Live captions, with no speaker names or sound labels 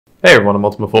Hey everyone, I'm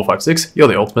Ultima456, you're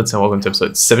the Ultimates, and welcome to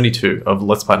episode 72 of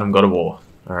Let's Platinum God of War.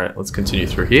 Alright, let's continue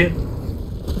through here.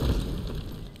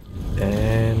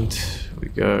 And we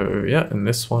go, yeah, in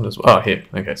this one as well. Oh, here.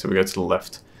 Okay, so we go to the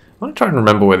left. I'm gonna try and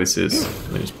remember where this is.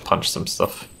 Let me just punch some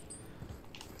stuff.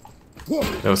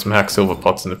 There were some hack silver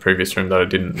pots in the previous room that I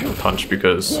didn't punch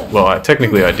because, well,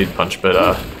 technically I did punch, but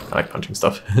I like punching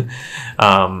stuff.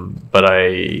 But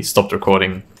I stopped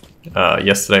recording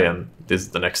yesterday, and this is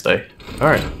the next day.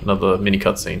 Alright, another mini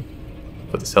cutscene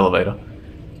for this elevator.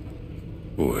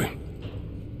 Boy,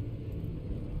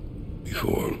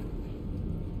 before,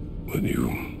 when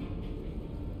you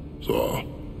saw...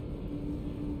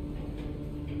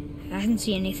 I didn't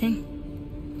see anything.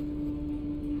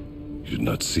 You did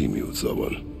not see me with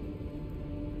someone.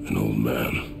 An old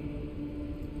man.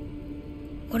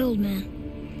 What old man?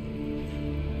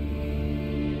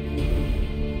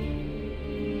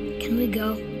 Can we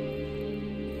go?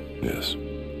 Yes.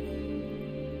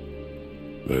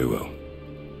 Very well.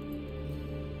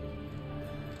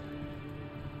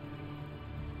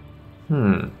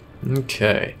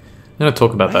 Okay. I'm going to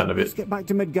talk about that in a bit. Let's get back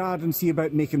to Midgard and see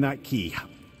about making that key.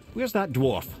 Where's that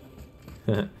dwarf?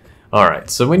 Alright,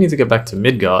 so we need to get back to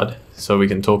Midgard so we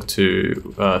can talk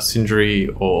to Sindri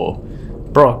or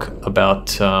Brock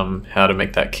about how to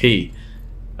make that key.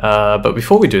 But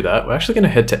before we do that, we're actually going to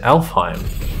head to Alfheim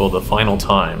for the final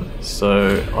time.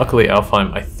 So luckily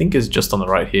Alfheim, I think, is just on the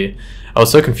right here. I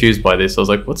was so confused by this. I was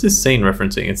like, what's this scene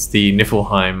referencing? It's the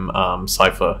Niflheim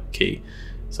cipher key.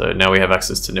 So now we have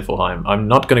access to Niflheim. I'm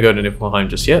not going to go to Niflheim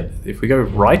just yet. If we go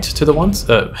right to the once,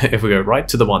 if we go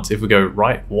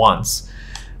right once,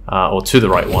 or to the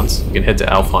right once, we can head to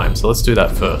Alfheim. So let's do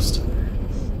that first.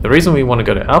 The reason we want to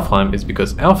go to Alfheim is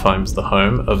because Alfheim's the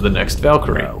home of the next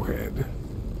Valkyrie. Cowhead.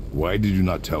 Why did you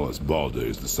not tell us Baldur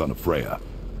is the son of Freya?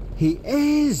 He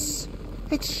is!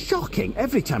 It's shocking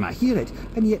every time I hear it,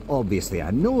 and yet obviously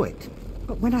I know it.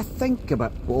 But when I think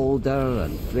about Baldur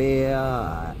and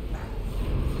Freya...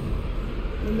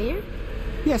 Mimir?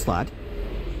 Yes, lad?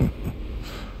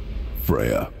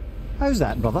 Freya. How's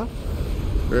that, brother?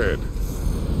 Ed,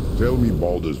 tell me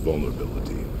Baldur's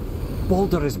vulnerability.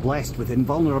 Baldur is blessed with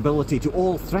invulnerability to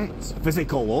all threats,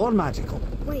 physical or magical.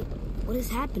 Wait, what is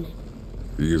happening?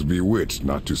 He is bewitched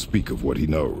not to speak of what he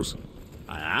knows.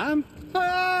 I am?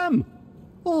 I am!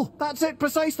 Oh, that's it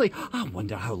precisely. I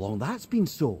wonder how long that's been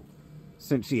so.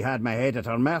 Since she had my head at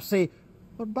her mercy,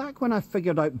 or back when I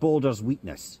figured out Baldur's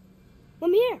weakness.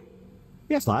 Mimir,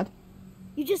 Yes, lad?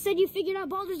 you just said you figured out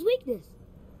Baldur's weakness.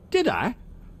 Did I?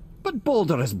 But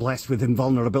Baldur is blessed with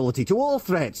invulnerability to all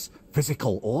threats,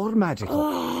 physical or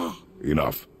magical.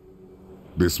 Enough.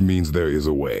 This means there is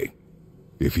a way.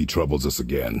 If he troubles us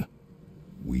again,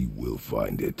 we will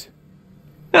find it.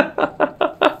 That's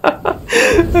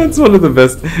one of the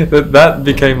best. That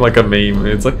became like a meme.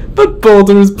 It's like, but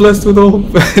Baldur is blessed with all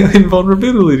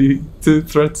invulnerability to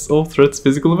threats, all threats,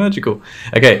 physical and magical.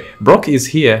 Okay, Brock is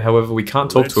here. However, we can't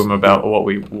talk to him about what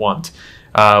we want.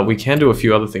 We can do a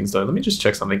few other things though. Let me just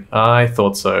check something. I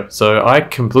thought so. So I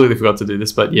completely forgot to do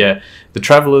this, but yeah, the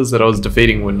travelers that I was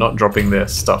defeating were not dropping their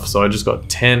stuff. So I just got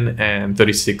 10 and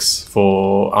 36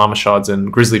 for armor shards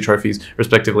and grizzly trophies,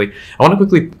 respectively. I want to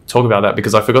quickly talk about that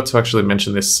because I forgot to actually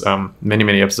mention this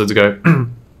many episodes ago.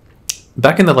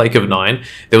 Back in the Lake of Nine,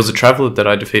 there was a traveler that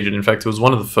I defeated. In fact, it was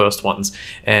one of the first ones.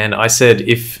 And I said,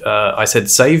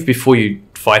 save before you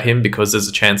fight him because there's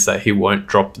a chance that he won't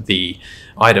drop the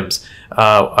items.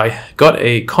 I got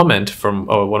a comment from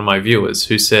one of my viewers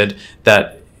who said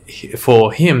that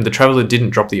for him, the traveler didn't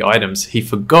drop the items. He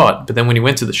forgot, but then when he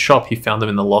went to the shop, he found them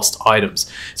in the lost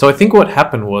items. So I think what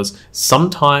happened was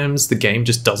sometimes the game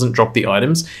just doesn't drop the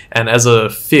items, and as a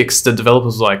fix, the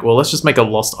developers were like, well, let's just make a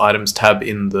lost items tab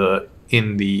in the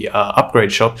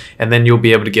upgrade shop, and then you'll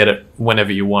be able to get it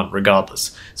whenever you want,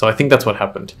 regardless. So I think that's what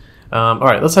happened.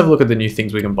 Alright, let's have a look at the new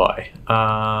things we can buy.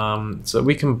 So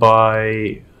we can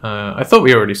buy... I thought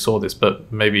we already saw this,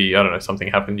 but maybe, I don't know, something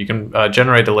happened. You can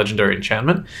generate a legendary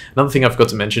enchantment. Another thing I forgot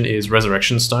to mention is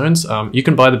resurrection stones. You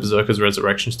can buy the Berserker's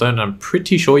resurrection stone. I'm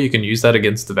pretty sure you can use that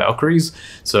against the Valkyries.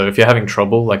 So if you're having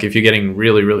trouble, like if you're getting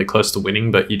really close to winning,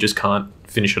 but you just can't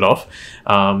finish it off,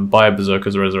 buy a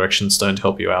Berserker's resurrection stone to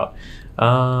help you out.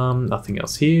 Nothing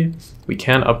else here. We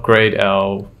can upgrade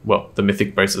our, well, the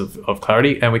mythic brace of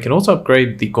clarity, and we can also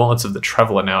upgrade the gauntlets of the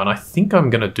traveler now, and I think I'm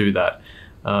going to do that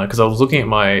because I was looking at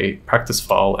my practice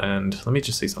file, and let me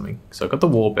just see something. So I've got the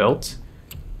war belt,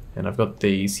 and I've got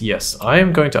these. Yes, I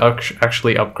am going to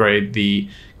actually upgrade the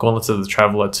gauntlets of the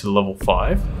traveler to level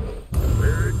 5.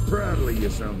 Very proudly, you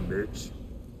son of a bitch.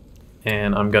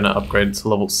 And I'm going to upgrade it to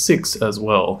level 6 as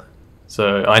well.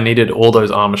 So I needed all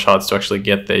those armor shards to actually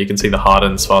get there. You can see the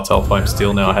hardened Alfheim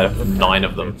steel now. I have 9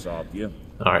 of them.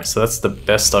 Alright, so that's the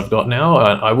best I've got now.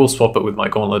 I will swap it with my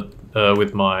gauntlet,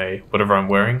 with my whatever I'm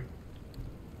wearing.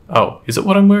 Oh, is it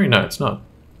what I'm wearing? No, it's not.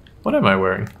 What am I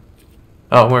wearing?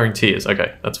 Oh, I'm wearing tears.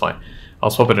 Okay, that's fine.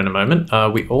 I'll swap it in a moment.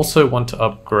 We also want to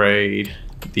upgrade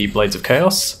the Blades of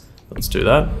Chaos. Let's do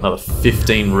that. Another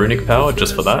 15 runic power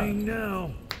just for that.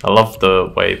 I love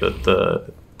the way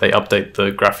that they update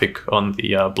the graphic on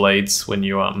the blades when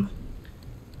you Oh,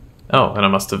 and I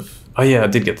must have. Oh yeah, I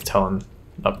did get the Talon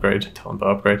upgrade, Talon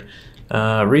bow upgrade.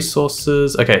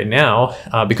 Resources. Okay, now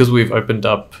because we've opened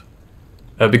up,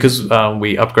 because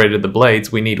we upgraded the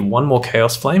blades, we need 1 more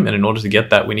Chaos Flame, and in order to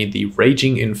get that, we need the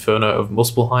Raging Inferno of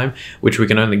Muspelheim, which we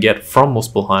can only get from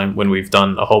Muspelheim when we've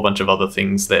done a whole bunch of other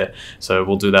things there. So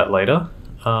we'll do that later.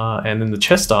 And then the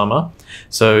chest armor.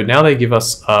 So now they give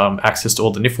us access to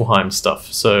all the Niflheim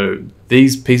stuff. So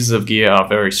these pieces of gear are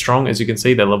very strong. As you can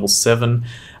see, they're level 7.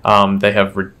 They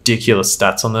have ridiculous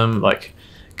stats on them, like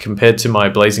compared to my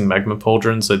Blazing Magma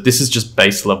Pauldron. So this is just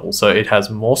base level. So it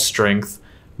has more strength,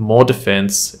 more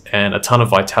defense, and a ton of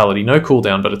vitality. No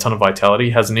cooldown, but a ton of vitality.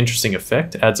 Has an interesting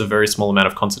effect. Adds a very small amount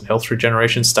of constant health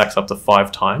regeneration. Stacks up to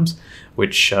 5 times,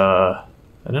 which I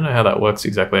don't know how that works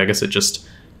exactly. I guess it just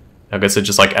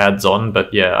like adds on,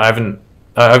 but yeah,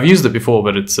 I've used it before,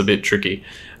 but it's a bit tricky.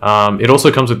 It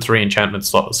also comes with 3 enchantment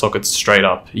sockets straight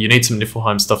up. You need some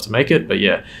Niflheim stuff to make it, but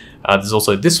yeah. There's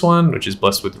also this one, which is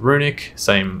blessed with runic,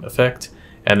 same effect.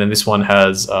 And then this one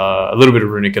has a little bit of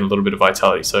runic and a little bit of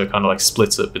vitality, so it kind of like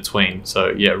splits it between. So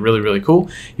yeah, really, really cool.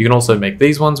 You can also make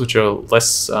these ones, which are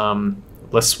less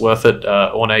worth it.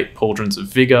 Ornate Pauldrons of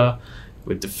Vigor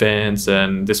with defense,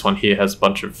 and this one here has a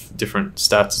bunch of different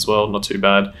stats as well, not too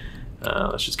bad.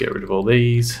 Let's just get rid of all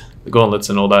these. The gauntlets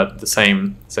and all that, the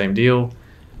same deal.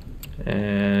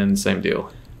 And same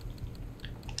deal.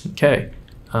 Okay.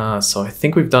 So I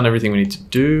think we've done everything we need to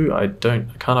do. I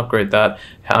can't upgrade that.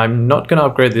 I'm not going to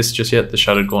upgrade this just yet, the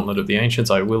Shattered Gauntlet of the Ancients.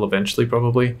 I will eventually,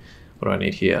 probably. What do I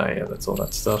need here? Yeah, that's all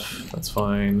that stuff. That's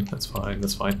fine. That's fine.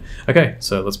 That's fine. Okay,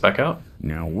 so let's back out.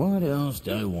 Now what else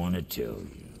do I want to tell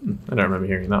you? I don't remember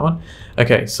hearing that one.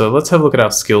 Okay, so let's have a look at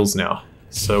our skills now.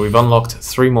 So we've unlocked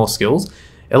 3 more skills.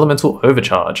 Elemental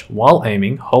Overcharge. While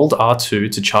aiming, hold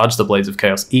R2 to charge the Blades of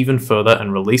Chaos even further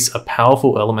and release a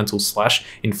powerful elemental slash,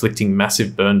 inflicting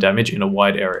massive burn damage in a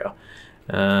wide area.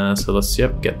 So let's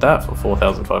get that for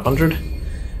 4,500.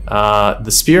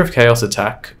 The Spear of Chaos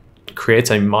attack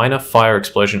creates a minor fire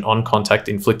explosion on contact,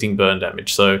 inflicting burn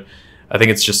damage. So I think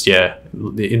it's just, yeah,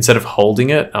 instead of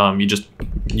holding it, you just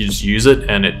use it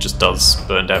and it just does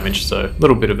burn damage. So a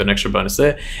little bit of an extra bonus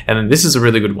there. And then this is a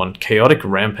really good one, Chaotic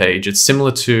Rampage. It's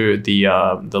similar to the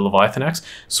Leviathan Axe.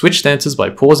 Switch stances by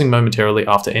pausing momentarily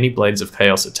after any Blades of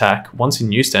Chaos attack. Once in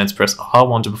new stance, press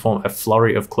R1 to perform a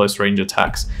flurry of close range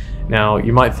attacks. Now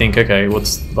you might think, okay,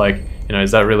 what's like,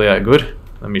 is that really that good?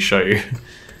 Let me show you.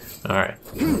 All right.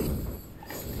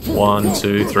 1,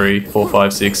 2, 3, 4,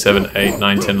 5, 6, 7, 8,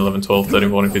 9, 10, 11, 12, 13,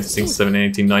 14, 15, 16, 17,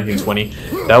 18, 19, 20.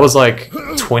 That was like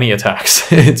 20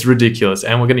 attacks. It's ridiculous.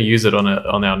 And we're going to use it on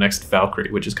our next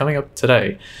Valkyrie, which is coming up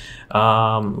today.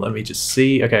 Let me just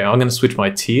see. Okay, I'm going to switch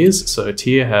my tiers. So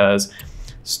tier has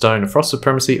Stone of Frost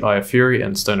Supremacy, Eye of Fury,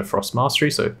 and Stone of Frost Mastery.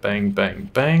 So bang,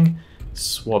 bang, bang.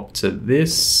 Swap to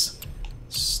this.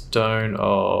 Stone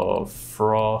of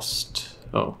Frost.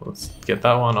 Oh, let's get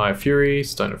that one. Eye of Fury,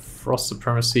 Stone of Frost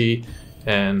Supremacy,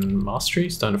 and Mastery.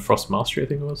 Stone of Frost Mastery, I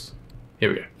think it was. Here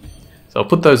we go. So I'll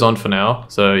put those on for now.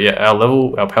 So yeah,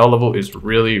 our power level is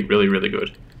really, really, really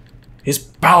good. His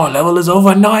power level is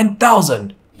over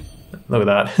 9,000! Look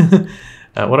at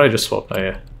that. What did I just swap? Oh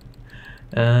yeah.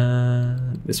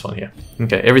 This one here.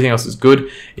 Okay, everything else is good.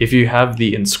 If you have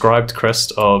the inscribed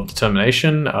crest of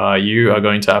determination, you are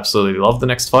going to absolutely love the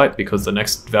next fight, because the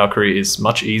next Valkyrie is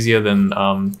much easier than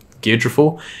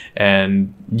Geardriful,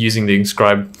 and using the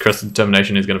inscribed crest of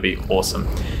determination is going to be awesome.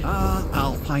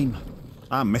 Alfheim.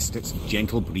 I missed its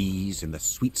gentle breeze and the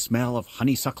sweet smell of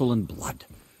honeysuckle and blood.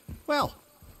 Well,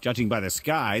 judging by the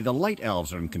sky, the Light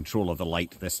Elves are in control of the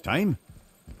light this time.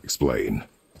 Explain.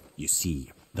 You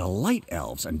see, the Light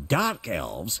Elves and Dark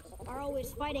Elves Are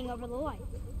always fighting over the light.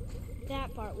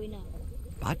 That part we know.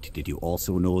 But did you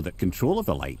also know that control of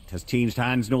the light has changed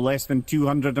hands no less than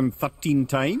 213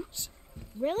 times?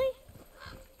 Really?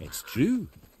 It's true.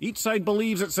 Each side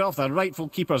believes itself the rightful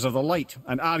keepers of the light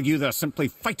and argue they're simply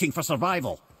fighting for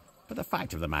survival. But the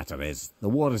fact of the matter is, the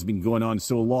war has been going on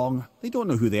so long, they don't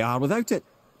know who they are without it.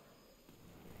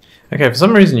 Okay, for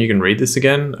some reason you can read this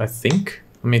again, I think.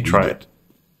 Let me try it.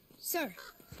 Sir,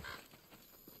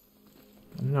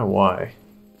 I don't know why.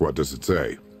 What does it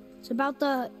say? it's about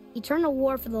the Eternal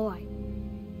war for the light.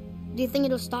 Do you think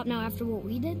it'll stop now after what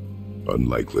we did?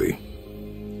 Unlikely.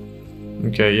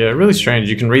 Okay, yeah, really strange.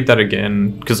 You can read that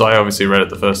again, because I obviously read it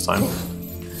the first time.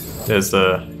 There's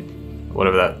the,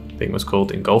 whatever that thing was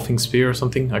called, engulfing spear or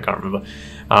something? I can't remember.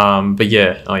 But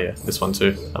yeah, oh yeah, this one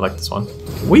too. I like this one.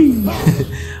 Whee!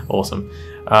 Awesome.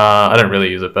 I don't really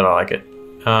use it, but I like it.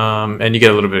 And you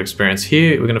get a little bit of experience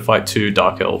here. We're going to fight 2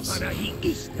 dark elves.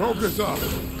 Focus up.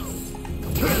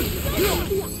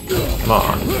 Come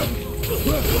on.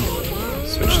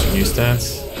 Switch to new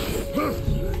stance.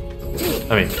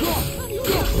 I mean,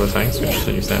 what was I saying? Switch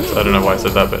to new stance. I don't know why I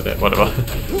said that, but whatever.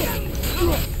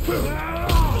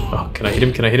 Oh, can I hit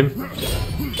him? Can I hit him?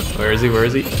 Where is he? Where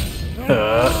is he?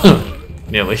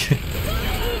 Nearly.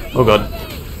 Oh god.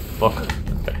 Block.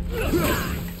 Okay.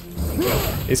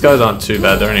 These guys aren't too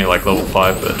bad. They're only like level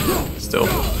 5, but still.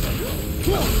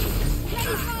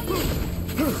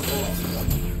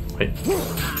 Wait.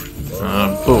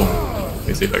 Boom. Let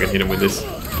me see if I can hit him with this.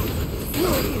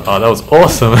 Oh, that was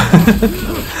awesome!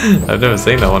 I've never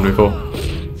seen that one before.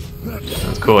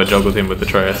 That's cool, I juggled him with the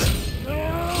Atreus.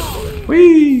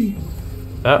 Whee!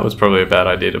 That was probably a bad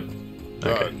idea to...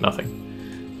 Okay,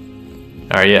 nothing.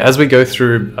 Alright, yeah, as we go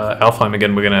through Alfheim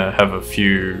again, we're gonna have a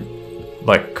few,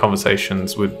 like,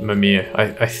 conversations with Mimir.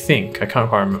 I think. I can't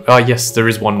quite remember. Oh, yes, there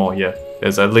is one more, yeah.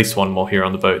 There's at least one more here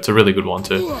on the boat. It's a really good one,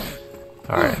 too.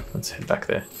 Alright, let's head back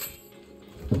there.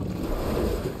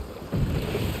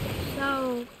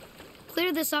 So,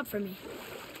 clear this up for me.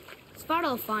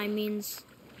 Svartalfheim means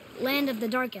land of the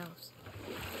Dark Elves,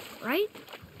 right?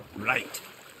 Right.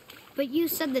 But you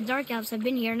said the Dark Elves have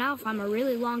been here in Alfheim a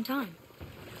really long time.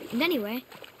 And anyway,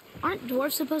 aren't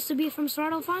dwarves supposed to be from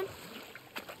Svartalfheim?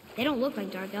 They don't look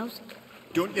like Dark Elves.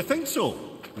 Don't you think so?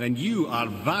 Then you are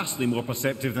vastly more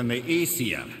perceptive than the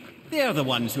Aesir. They're the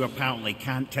ones who apparently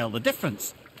can't tell the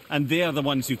difference. And they're the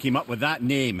ones who came up with that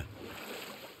name.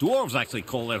 Dwarves actually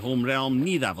call their home realm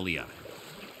Nidavellir.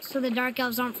 So the Dark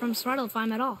Elves aren't from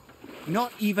Svartalfheim at all?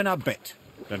 Not even a bit.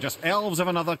 They're just elves of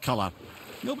another colour.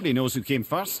 Nobody knows who came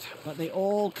first, but they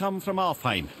all come from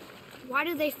Alfheim. Why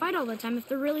do they fight all the time if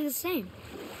they're really the same?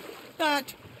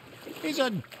 That is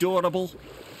adorable.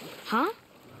 Huh?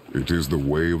 It is the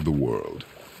way of the world.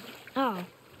 Oh.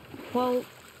 Well,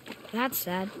 that's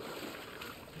sad.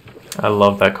 I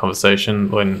love that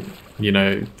conversation when, you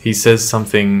know, he says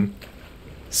something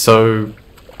so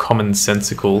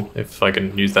commonsensical, if I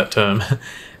can use that term.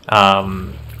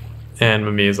 And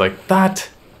Mimir's like, that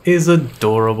is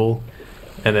adorable.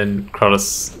 And then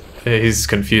Kratos, he's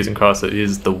confusing Kratos, it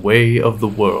is the way of the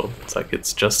world. It's like,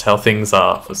 it's just how things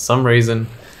are. For some reason,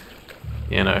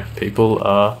 you know, people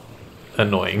are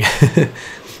annoying.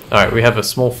 Alright, we have a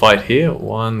small fight here,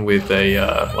 one with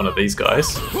a one of these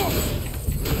guys.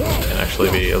 Can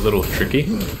actually be a little tricky.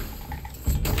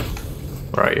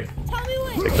 Where are you?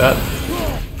 Take that.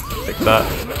 Take that.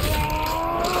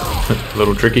 A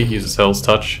little tricky, uses Hell's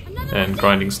Touch and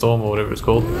Grinding Storm or whatever it's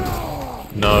called.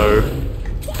 No.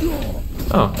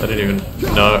 Oh, I didn't even...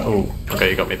 No. Oh, okay,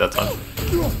 you got me that time.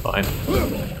 Fine.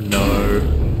 No.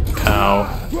 Ow.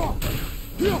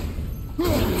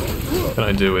 What can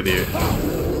I do with you?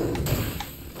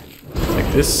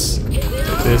 Take this.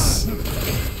 Take this.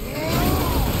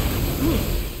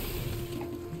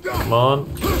 Come on.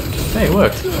 Hey, it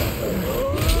worked.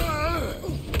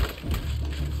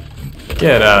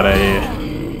 Get out of here.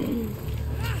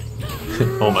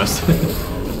 Almost.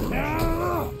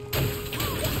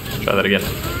 Try that again.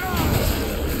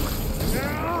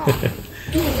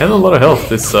 And a lot of health,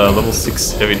 this level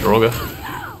 6 heavy Draugr.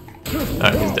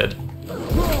 Alright, he's dead.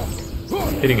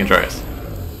 Hitting Atreus.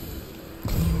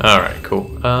 Alright, cool.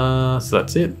 So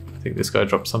that's it. I think this guy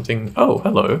dropped something. Oh,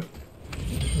 hello.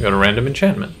 We got a random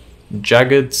enchantment.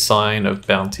 Jagged Sign of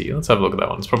Bounty. Let's have a look at that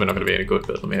one. It's probably not going to be any good,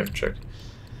 but let me have a check.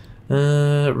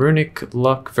 Runic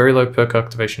Luck. Very low perk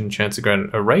activation. Chance to grant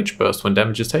a Rage Burst when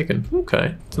damage is taken.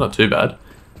 Okay, it's not too bad.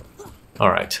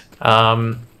 Alright.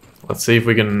 Let's see if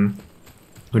we can...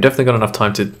 We've definitely got enough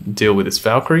time to deal with this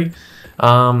Valkyrie.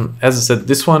 As I said,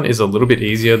 this one is a little bit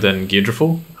easier than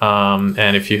Geardriful,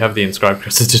 and if you have the Inscribed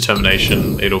Crest of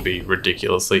Determination, it'll be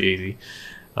ridiculously easy.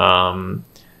 The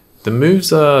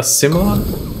moves are similar.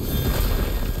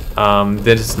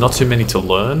 There's not too many to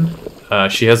learn.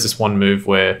 She has this one move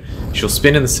where she'll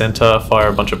spin in the center, fire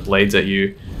a bunch of blades at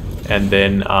you, and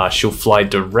then she'll fly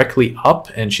directly up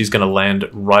and she's going to land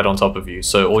right on top of you.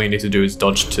 So all you need to do is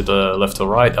dodge to the left or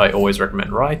right. I always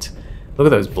recommend right. Look at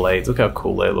those blades. Look how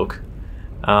cool they look.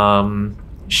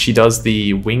 She does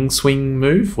the wing swing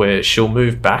move where she'll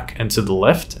move back and to the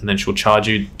left and then she'll charge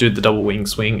you, do the double wing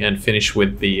swing and finish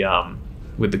with the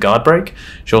with the guard break.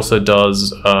 She also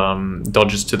does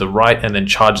dodges to the right and then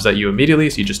charges at you immediately,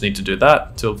 so you just need to do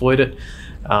that to avoid it.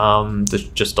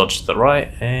 Just dodge to the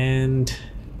right, and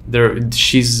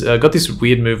she's got this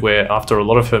weird move where after a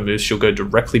lot of her moves she'll go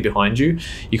directly behind you.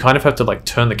 You kind of have to like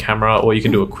turn the camera, or you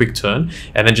can do a quick turn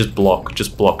and then just block.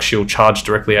 She'll charge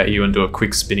directly at you and do a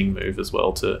quick spinning move as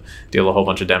well to deal a whole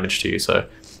bunch of damage to you, so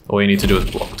all you need to do is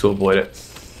block to avoid it.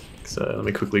 So let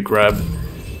me quickly grab.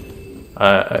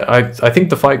 I think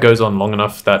the fight goes on long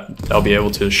enough that I'll be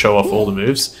able to show off all the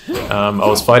moves. I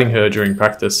was fighting her during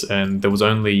practice and there was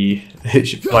only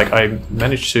like I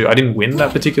didn't win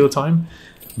that particular time,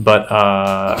 but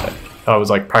I was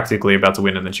like practically about to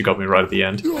win, and then she got me right at the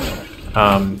end.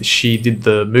 She did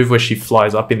the move where she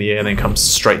flies up in the air and then comes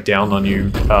straight down on you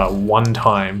one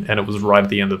time, and it was right at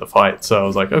the end of the fight. So I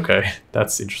was like, okay,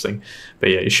 that's interesting. But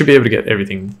yeah, you should be able to get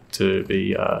everything to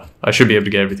be. I should be able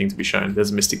to get everything to be shown.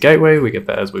 There's a Mystic Gateway. We get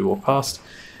that as we walk past.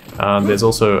 There's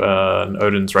also an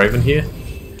Odin's Raven here.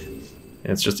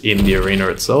 It's just in the arena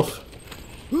itself,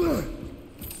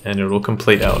 and it will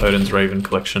complete our Odin's Raven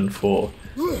collection for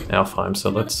Alfheim.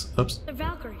 So let's. Oops. The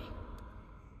Valkyrie.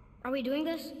 Are we doing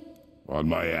this? On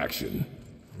my action.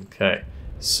 Okay,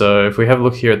 so if we have a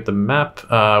look here at the map,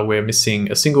 we're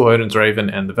missing a single Odin's Raven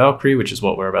and the Valkyrie, which is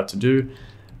what we're about to do.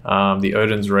 The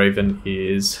Odin's Raven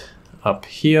is up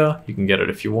here. You can get it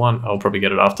if you want. I'll probably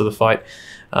get it after the fight.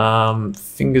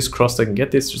 Fingers crossed I can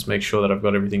get this. Just make sure that I've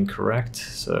got everything correct.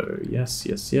 So yes,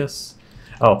 yes, yes.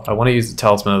 Oh, I want to use the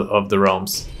Talisman of the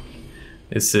Realms.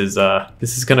 This is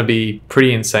going to be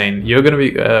pretty insane. You're going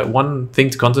to be one thing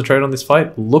to concentrate on this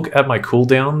fight. Look at my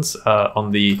cooldowns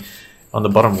on the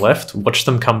bottom left. Watch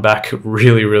them come back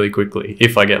really, really quickly.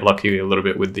 If I get lucky a little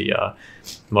bit with the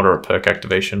moderate perk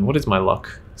activation. What is my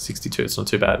luck? 62. It's not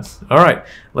too bad. All right,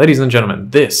 ladies and gentlemen,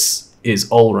 this is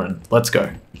Olrun. Let's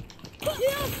go.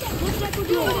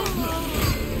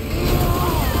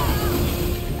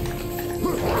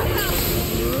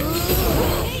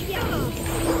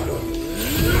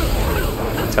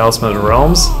 Talisman of the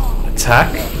Realms.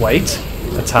 Attack. Wait.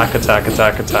 Attack, attack,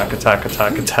 attack, attack, attack,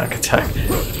 attack, attack, attack.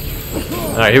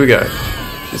 Alright, here we go.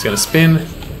 She's going to spin.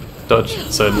 Dodge.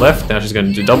 So left. Now she's going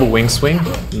to do double wing swing.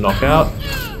 Knock out.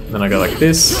 Then I go like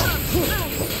this.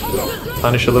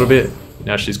 Punish a little bit.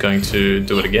 Now she's going to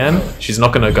do it again. She's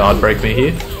not going to guard break me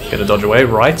here. Going to dodge away.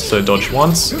 Right. So dodge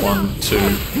once. 1, 2,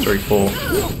 3, 4.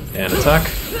 And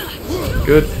attack.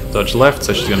 Good. Dodge left,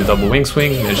 so she's going to double wing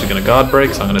swing, and then she's going to guard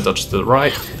break, so I'm going to dodge to the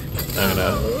right. I'm going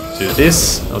to do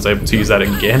this. I was able to use that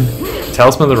again.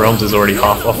 Talisman of the Realms is already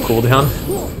half off cooldown,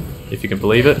 if you can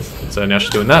believe it. So now she's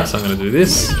doing that, so I'm going to do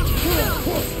this.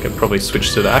 Can probably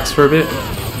switch to the axe for a bit.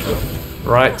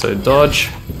 Right, so dodge.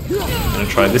 I'm going to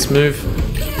try this move,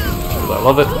 because I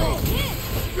love it.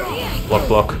 Block,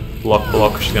 block, block,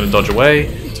 block. She's going to dodge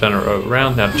away, turn her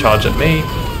around, now charge at me.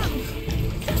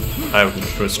 I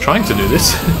was trying to do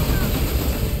this.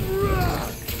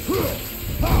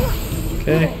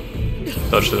 Okay.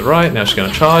 Dodge to the right. Now she's going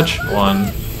to charge.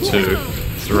 1, 2,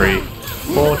 3,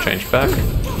 4. Change back.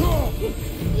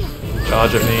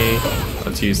 Charge at me.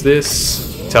 Let's use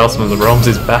this. Talisman of the Realms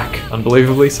is back,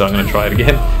 unbelievably, so I'm going to try it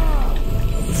again.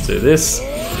 Let's do this.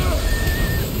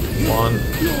 1.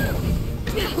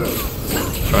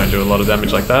 Try and do a lot of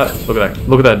damage like that. Look at that.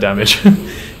 Look at that damage.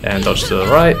 And dodge to the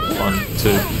right. 1,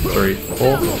 2, 3,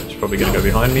 4. She's probably going to go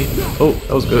behind me. Oh,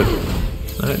 that was good.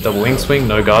 Alright, double wing swing,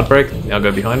 no guard break. Now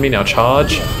go behind me. Now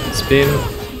charge. Spin.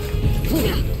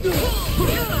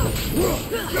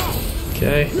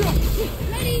 Okay.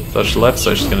 Dodge to the left,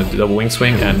 so she's going to do double wing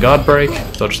swing and guard break.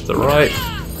 Dodge to the right.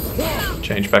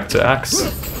 Change back to axe.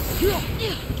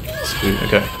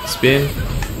 Okay. Spin.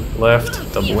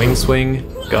 Left. Double wing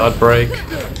swing. Guard break.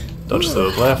 Dodge to the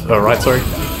left. Oh, right, sorry.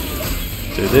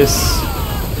 Do this.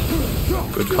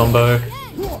 Good combo.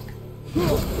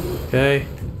 Okay.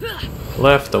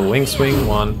 Left, double wing swing.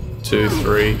 1, 2,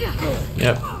 3.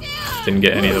 Yep. Didn't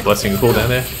get any of the blessing cooldown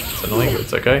there. It's annoying, but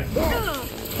it's okay.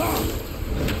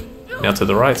 Now to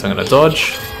the right, so I'm going to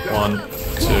dodge. 1,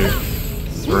 2,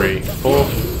 3, 4.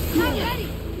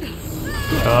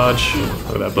 Charge.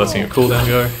 Look at that blessing of cooldown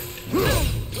go.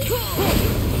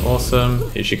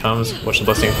 Awesome. Here she comes. Watch the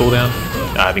blessing of cooldown.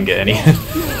 Nah, I didn't get any.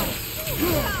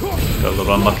 Got a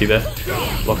little unlucky there.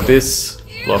 Block this,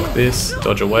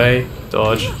 dodge away,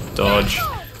 dodge, dodge,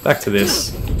 back to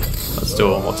this. Let's do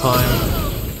it one more time.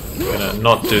 I'm gonna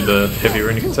not do the heavy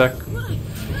runic attack.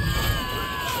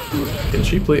 Can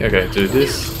she please? Okay, do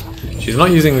this. She's not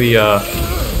using the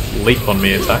leap on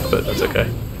me attack, but that's okay.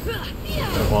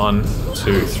 1,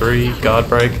 2, 3, guard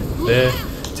break, there.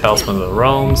 Talisman of the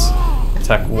Realms.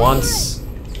 Attack once,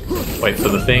 wait for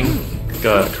the thing.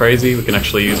 go crazy, we can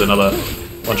actually use another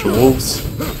bunch of wolves.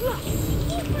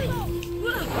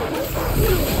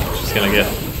 She's gonna get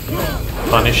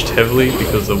punished heavily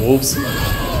because of wolves.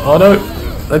 Oh no!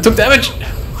 They took damage!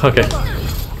 Okay.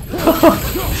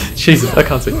 Jesus, I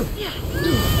can't see.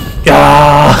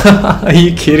 Ah, are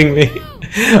you kidding me?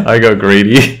 I got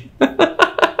greedy.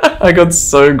 I got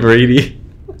so greedy.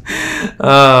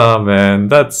 Oh man,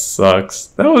 that sucks.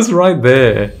 That was right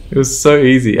there. It was so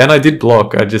easy. And I did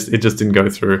block, it just didn't go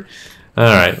through.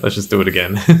 Alright, let's just do it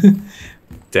again.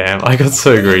 Damn, I got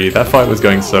so greedy. That fight was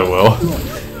going so well.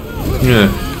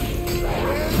 Yeah.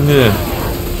 Yeah.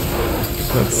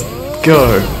 Let's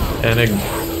go. And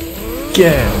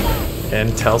again.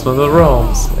 And Talisman of the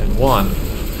Realms. And 1.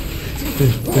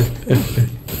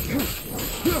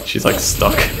 She's like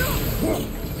stuck.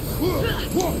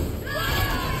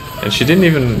 And she didn't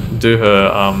even do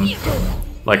her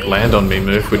like land on me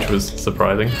move, which was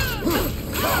surprising.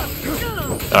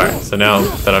 Alright, so now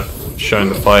that I've shown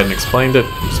the fight and explained it,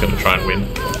 I'm just gonna try and win.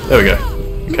 There we go.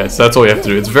 Okay, so that's all you have to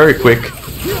do. It's very quick,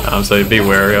 so be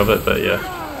wary of it, but yeah.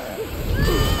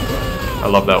 I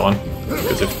love that one,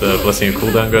 because if the Blessing of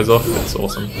Cooldown goes off, it's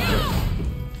awesome.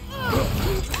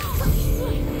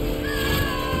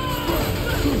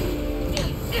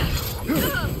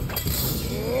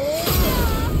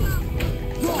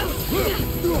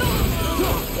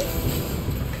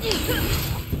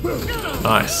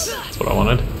 Nice, that's what I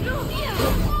wanted.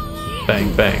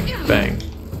 Bang, bang, bang.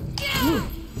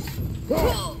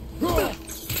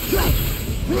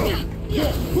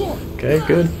 Okay,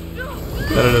 good.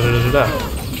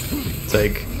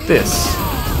 Take this.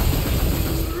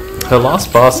 Her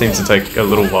last bar seems to take a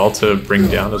little while to bring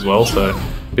down as well, so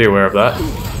be aware of that.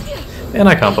 And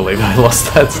I can't believe I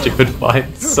lost that stupid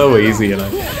fight. So easy, and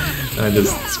I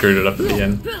just screwed it up at the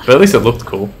end. But at least it looked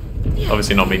cool.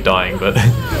 Obviously not me dying, but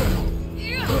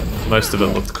most of it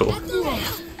looked cool.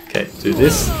 Okay, do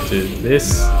this, do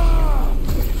this.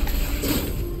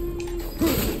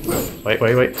 Wait,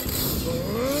 wait, wait.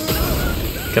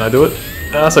 Can I do it?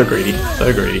 Ah, so greedy,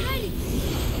 so greedy.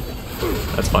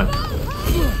 That's fine.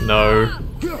 No.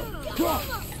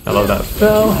 I love that.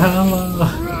 Valhalla.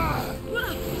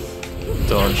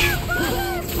 Dodge.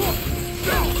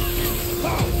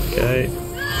 Okay.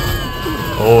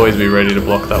 Always be ready to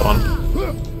block that one.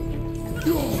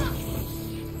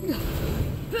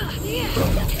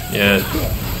 Yeah,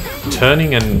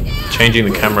 turning and changing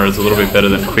the camera is a little bit better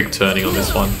than quick turning on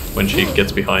this one when she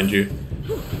gets behind you.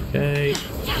 Okay.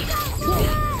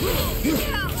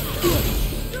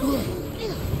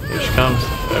 Here she comes.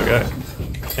 There we go.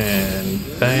 And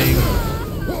bang.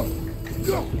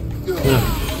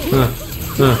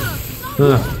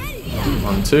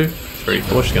 1, 2, 3,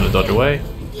 4. She's gonna dodge away.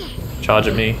 Charge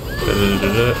at me.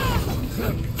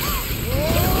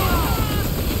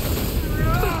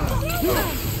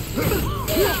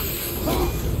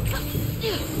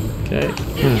 Okay.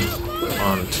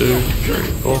 1, 2, 3,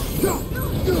 4.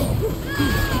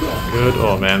 Good.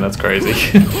 Oh man, that's crazy.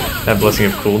 That Blessing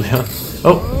of Cooldown.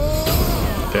 Oh!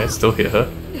 Okay, still hit her.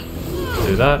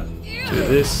 Do that. Do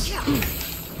this.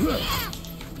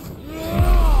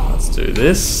 Let's do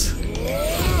this.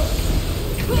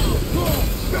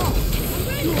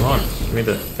 Come on, give me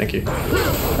the... Thank you.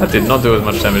 That did not do as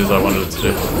much damage as I wanted it to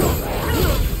do.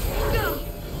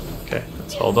 Okay,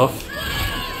 let's hold off.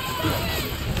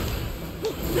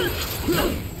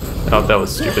 Oh, that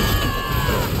was stupid.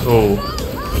 Oh,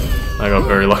 I got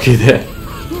very lucky there.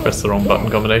 Pressed the wrong button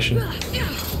combination.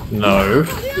 No.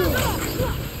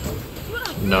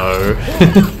 No.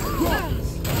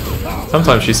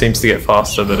 Sometimes she seems to get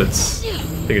faster, but I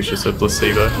think it's just a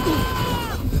placebo.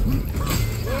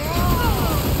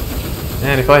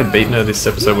 Man, if I had beaten her, this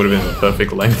episode would have been the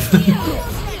perfect length.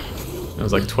 It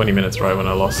was like 20 minutes right when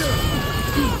I lost.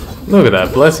 Look at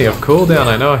that, Blessing of Cooldown.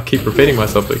 I know I keep repeating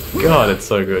myself, but god, it's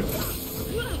so good.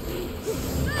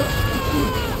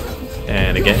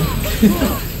 And again.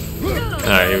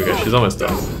 Alright, here we go. She's almost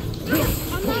done.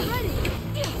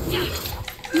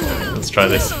 Let's try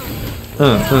this.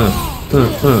 1,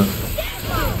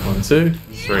 2,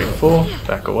 3, 4.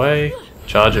 Back away.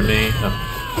 Charge at me.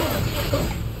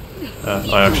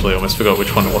 I actually almost forgot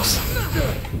which one it was.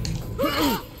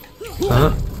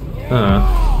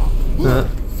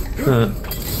 Can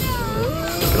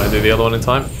I do the other one in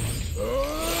time?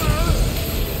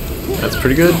 That's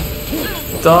pretty good.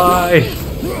 Die!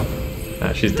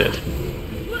 Ah, she's dead.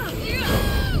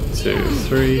 2,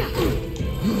 3.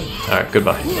 Alright,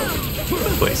 goodbye.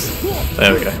 Please.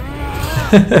 There we go.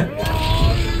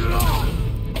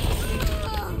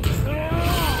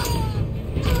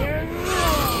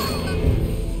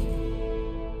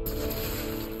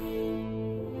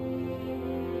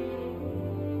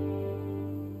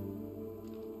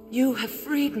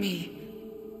 made me.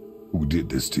 Who did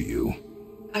this to you?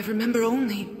 I remember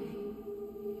only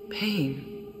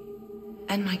pain.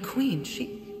 And my queen,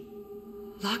 she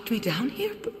locked me down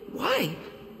here? But why?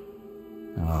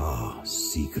 Ah,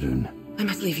 Sigrun. I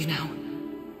must leave you now.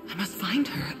 I must find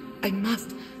her. I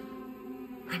must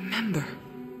remember.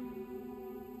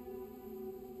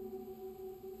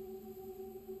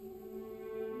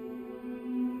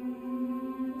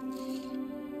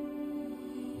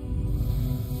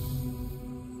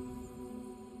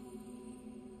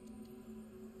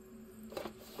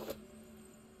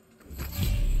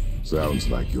 Sounds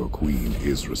like your queen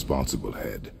is responsible,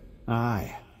 Head.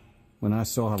 Aye. When I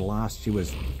saw her last, she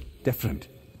was different.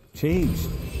 Changed.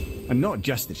 And not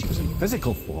just that she was in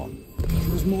physical form. She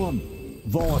was more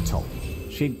volatile.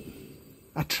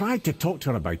 I tried to talk to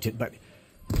her about it, but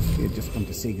she had just come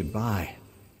to say goodbye.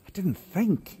 I didn't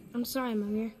think. I'm sorry,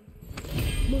 Mimir.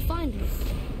 We'll find her.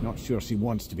 Not sure she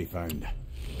wants to be found.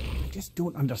 I just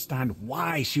don't understand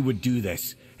why she would do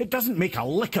this. It doesn't make a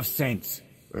lick of sense.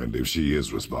 And if she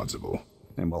is responsible?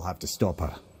 Then we'll have to stop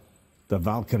her. The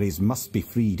Valkyries must be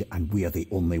freed, and we're the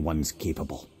only ones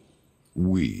capable.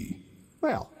 We?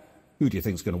 Well, who do you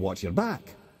think's going to watch your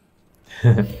back?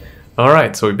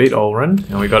 Alright, so we beat Olrun,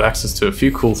 and we got access to a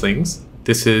few cool things.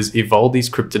 This is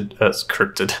Ivaldi's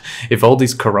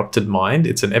Ivaldi's Corrupted Mind.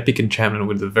 It's an epic enchantment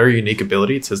with a very unique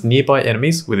ability. It says nearby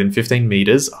enemies within 15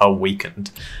 meters are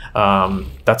weakened.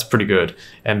 That's pretty good.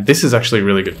 And this is actually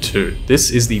really good too.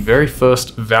 This is the very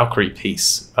first Valkyrie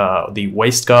piece. The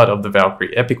Waist Guard of the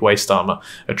Valkyrie, epic waist armor.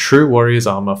 A true warrior's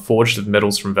armor forged of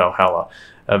metals from Valhalla.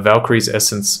 Valkyrie's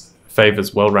essence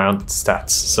favors well-rounded stats.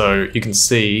 So you can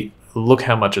see, look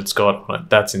how much it's got on it.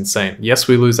 That's insane. Yes,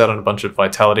 we lose out on a bunch of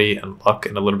vitality and luck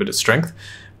and a little bit of strength,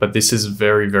 but this is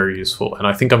very, very useful. And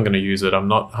I think I'm going to use it. I'm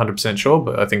not 100% sure,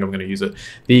 but I think I'm going to use it.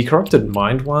 The Corrupted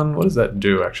Mind one, what does that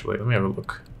do actually? Let me have a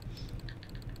look.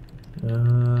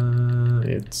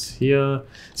 It's here.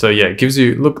 So yeah, it gives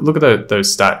you, look at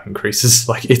those stat increases.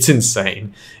 Like, it's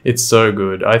insane. It's so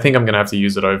good. I think I'm going to have to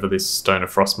use it over this Stone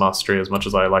of Frost Mastery. As much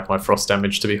as I like my frost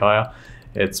damage to be higher,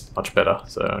 it's much better.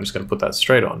 So I'm just going to put that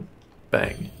straight on.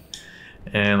 Bang.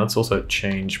 And let's also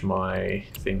change my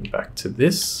thing back to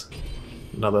this.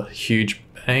 Another huge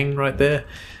bang right there.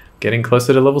 Getting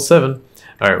closer to level 7.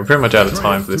 Alright, we're pretty much out of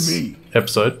time for this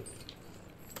episode.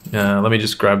 Let me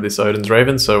just grab this Odin's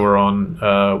Raven. So we're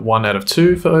on 1 out of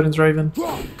 2 for Odin's Raven.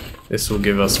 This will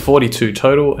give us 42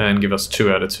 total and give us 2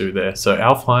 out of 2 there. So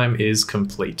Alfheim is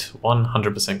complete.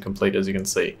 100% complete, as you can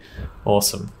see.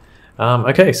 Awesome.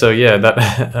 Okay, so yeah,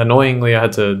 that annoyingly I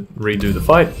had to redo the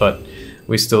fight, but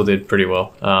we still did pretty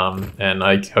well. And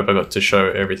I hope I got to show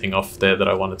everything off there that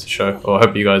I wanted to show. Or I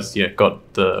hope you guys got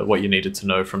what you needed to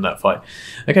know from that fight.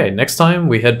 Okay, next time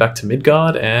we head back to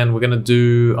Midgard and we're going to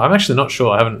do... I'm actually not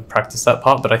sure, I haven't practiced that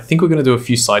part, but I think we're going to do a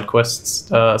few side quest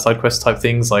type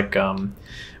things. Like,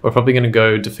 we're probably going to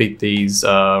go defeat these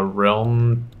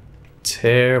Realm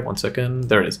Tear... One second,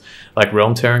 there it is. Like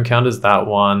Realm Tear encounters, that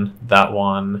one,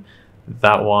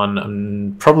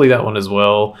 and probably that one as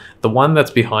well. The one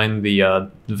that's behind the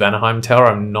Vanaheim Tower,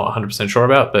 I'm not 100% sure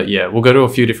about, but yeah, we'll go to a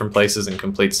few different places and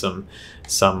complete some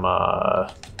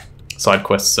side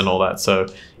quests and all that. So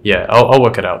yeah, I'll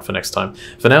work it out for next time.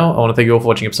 For now, I want to thank you all for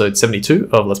watching episode 72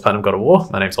 of Let's Platinum God of War.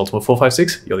 My name's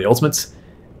Ultimate456, you're the Ultimates,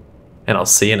 and I'll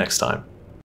see you next time.